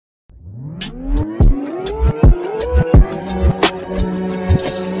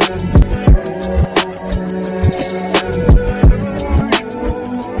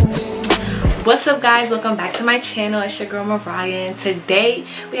up guys, welcome back to my channel. It's your girl Mariah, and today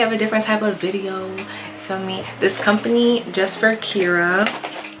we have a different type of video. You feel me? This company, JUST4KIRA,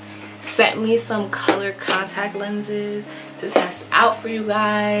 sent me some color contact lenses to test out for you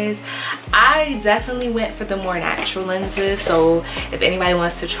guys. I definitely went for the more natural lenses, so if anybody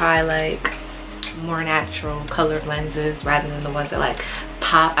wants to try like more natural colored lenses rather than the ones that like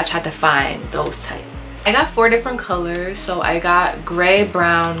pop, I tried to find those type. I got 4 different colors, so I got gray,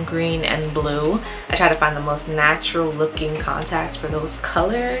 brown, green, and blue. I tried to find the most natural looking contacts for those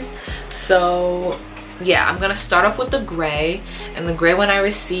colors. So yeah, I'm gonna start off with the gray, and the gray one I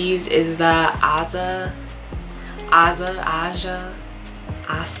received is the Asa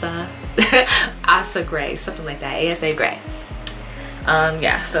gray, something like that, ASA gray.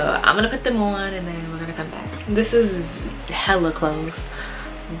 Yeah, so I'm gonna put them on and then we're gonna come back. This is hella close,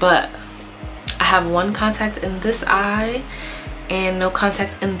 but I have one contact in this eye and no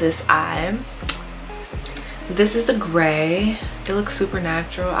contact in this eye. This is the gray. It looks super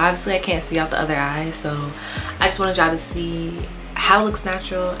natural. Obviously I can't see out the other eye, so I just wanted y'all to see how it looks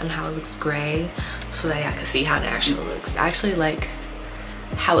natural and how it looks gray so that y'all can see how natural it looks. I actually like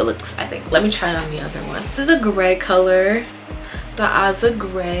how it looks, I think. Let me try it on the other one. This is the gray color, the Asa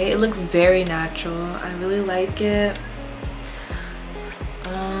gray. It looks very natural. I really like it.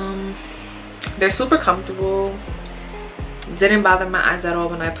 They're super comfortable. Didn't bother my eyes at all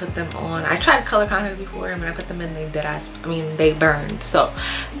when I put them on. I tried color contacts before, and when I put them in, they burned. So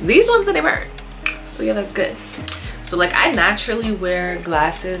these ones didn't burn. So yeah, that's good. So like I naturally wear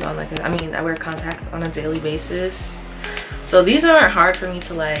glasses on like I wear contacts on a daily basis. So these aren't hard for me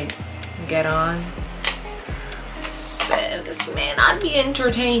to like get on. So this may not be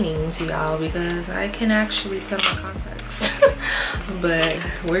entertaining to y'all because I can actually put on contacts. But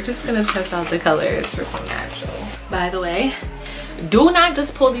we're just gonna test out the colors for some natural. By the way, do not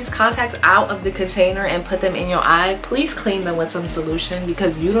just pull these contacts out of the container and put them in your eye. Please clean them with some solution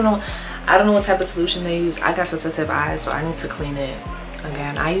because I don't know what type of solution they use. I got sensitive eyes, so I need to clean it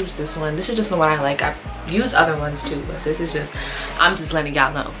again. I use this one. This is just the one I like. I've used other ones too, but this is just, I'm just letting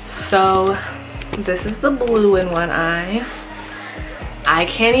y'all know. So this is the blue in one eye. I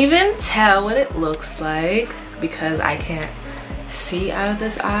can't even tell what it looks like because I can't see out of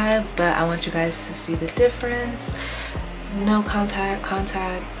this eye, but I want you guys to see the difference. No contact. I'm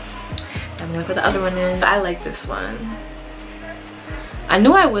gonna put the other one in. I like this one. I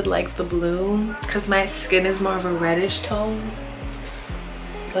knew I would like the blue because my skin is more of a reddish tone,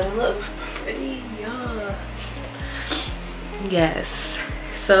 but it looks pretty, yeah. Yes,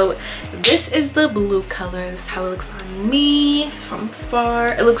 so this is the blue color. This is how it looks on me from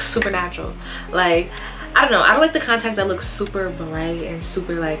far. It looks super natural. Like, I don't know, I don't like the contacts that look super bright and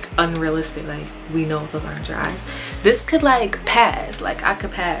super like unrealistic. Like, we know those aren't your eyes. This could like pass, like I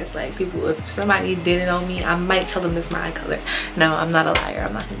could pass. Like, people, if somebody did it on me, I might tell them this is my eye color. No, I'm not a liar,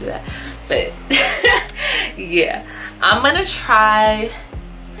 I'm not gonna do that. But yeah, I'm gonna try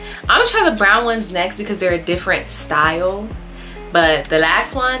the brown ones next because they're a different style. But the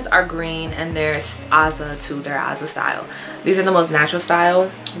last ones are green and they're Asa too. They're Asa style. These are the most natural style.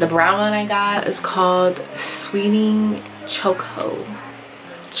 The brown one I got is called Sweeting Cocoa.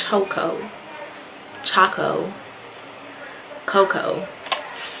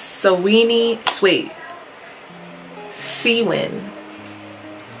 Sweeny Sweet. Seawin.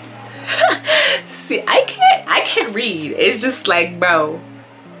 See, I can't read. It's just like, bro.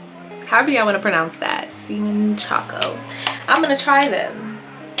 However y'all want to pronounce that. Seawin Choco. I'm gonna try them.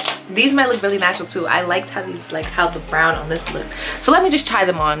 These might look really natural too. I liked how these, like how the brown on this look. So let me just try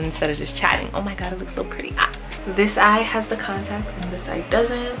them on instead of just chatting. Oh my god, it looks so pretty. This eye has the contact and this eye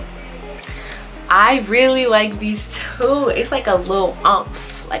doesn't. I really like these two. It's like a little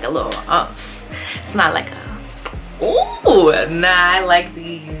umph, It's not like a, ooh, nah, I like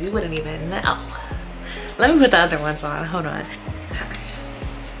these. You wouldn't even know. Let me put the other ones on, hold on.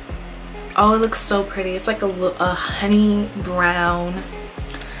 Oh, it looks so pretty. It's like a honey brown,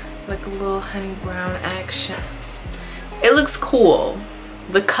 like a little honey brown action. It looks cool.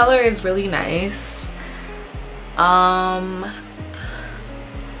 The color is really nice. They're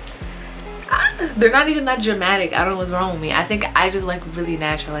not even that dramatic. I don't know what's wrong with me. I think I just like really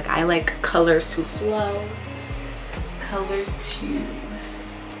natural. Like, I like colors to flow, colors to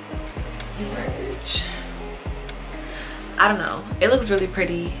emerge. I don't know. It looks really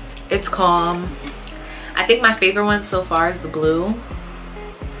pretty. It's calm. I think my favorite one so far is the blue,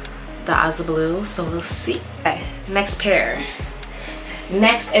 the Asa blue. So we'll see. Okay, next pair.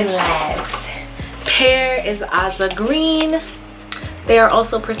 Next and last pair is Asa green. They are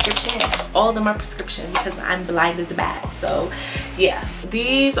also prescription. All of them are prescription because I'm blind as a bat. So yeah,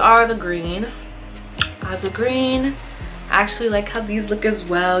 these are the green. Aza green. I actually like how these look as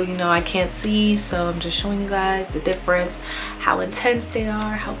well. You know, I can't see, so I'm just showing you guys the difference, how intense they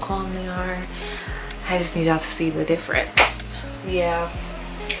are, how calm they are. I just need y'all to see the difference. Yeah,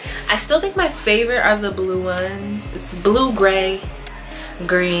 I still think my favorite are the blue ones. It's blue, gray,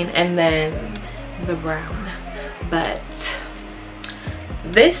 green, and then the brown. But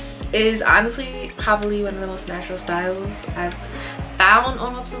this is honestly probably one of the most natural styles I've found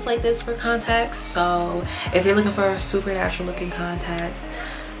on websites like this for contacts. So if you're looking for a super natural looking contact,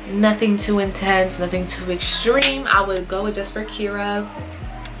 nothing too intense, nothing too extreme, I would go with JUST4KIRA.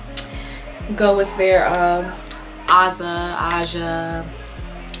 Go with their Aza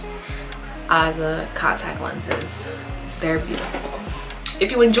contact lenses. They're beautiful.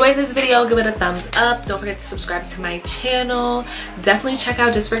 If you enjoyed this video, give it a thumbs up. Don't forget to subscribe to my channel. Definitely check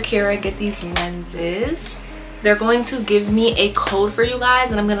out JUST4KIRA. Get these lenses. They're going to give me a code for you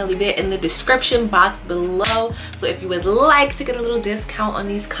guys, and I'm going to leave it in the description box below. So if you would like to get a little discount on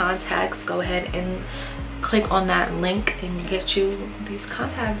these contacts, go ahead and click on that link and get you these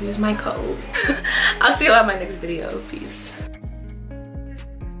contacts. Use my code. I'll see you on my next video. Peace.